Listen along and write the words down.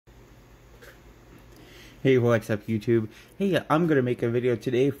Hey, what's up YouTube? Hey, I'm going to make a video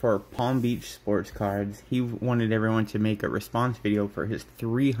today for Palm Beach Sports Cards. He wanted everyone to make a response video for his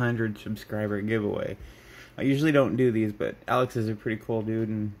 300 subscriber giveaway. I usually don't do these, but Alex is a pretty cool dude,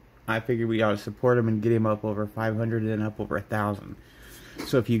 and I figured we ought to support him and get him up over 500 and up over 1,000.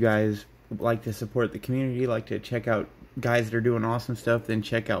 So if you guys like to support the community, like to check out guys that are doing awesome stuff, then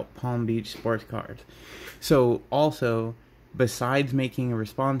check out Palm Beach Sports Cards. So also, besides making a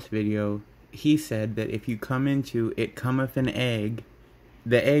response video, he said that if you come into It Cometh an Egg,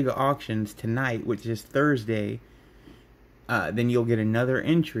 the egg auctions tonight, which is Thursday, then you'll get another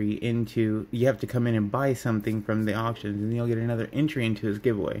entry into, you have to come in and buy something from the auctions, and you'll get another entry into his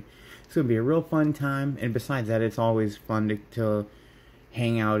giveaway. It's going to be a real fun time, and besides that, it's always fun to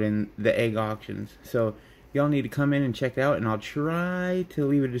hang out in the egg auctions. So y'all need to come in and check it out, and I'll try to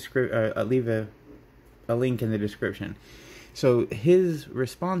leave a link in the description. So his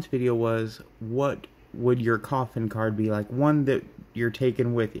response video was, what would your coffin card be like? One that you're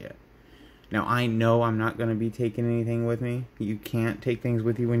taking with you. Now, I know I'm not going to be taking anything with me. You can't take things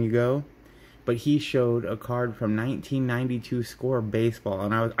with you when you go. But he showed a card from 1992 Score Baseball,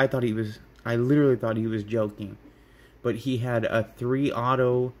 and I literally thought he was joking. But he had a 3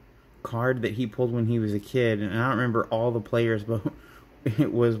 auto card that he pulled when he was a kid, and I don't remember all the players, but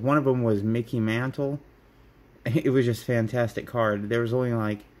one of them was Mickey Mantle. It was just a fantastic card. There was only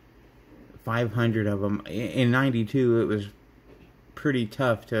like 500 of them. In 92, it was pretty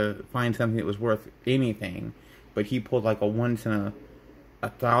tough to find something that was worth anything. But he pulled like a once in a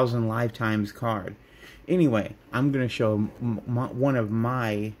 1,000 lifetimes card. Anyway, I'm going to show one of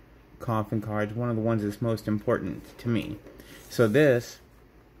my coffin cards, one of the ones that's most important to me. So this,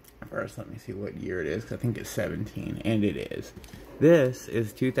 first let me see what year it is, because I think it's 17, and it is. This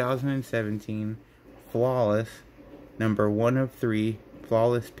is 2017. Flawless, number 1 of 3,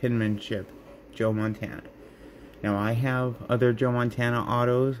 flawless penmanship, Joe Montana. Now, I have other Joe Montana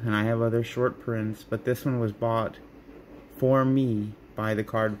autos, and I have other short prints, but this one was bought for me by the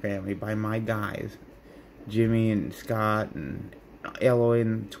card family, by my guys, Jimmy and Scott and Eloy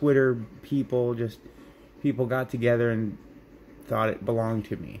and Twitter people. Just people got together and thought it belonged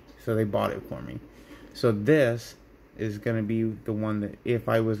to me, so they bought it for me. So this is going to be the one that, if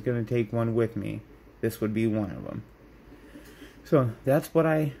I was going to take one with me, this would be one of them. So that's what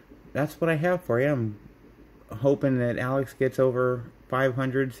I have for you. I'm hoping that Alex gets over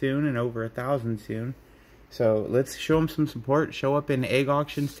 500 soon and over 1,000 soon. So let's show him some support. Show up in egg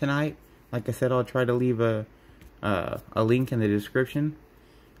auctions tonight. Like I said, I'll try to leave a link in the description.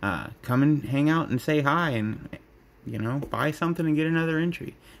 Come and hang out and say hi, and buy something and get another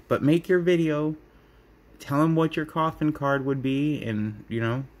entry. But make your video. Tell him what your coffin card would be, and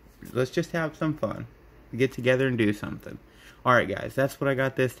let's just have some fun. Get together and do something. Alright guys, that's what I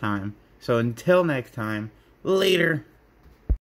got this time. So until next time, later.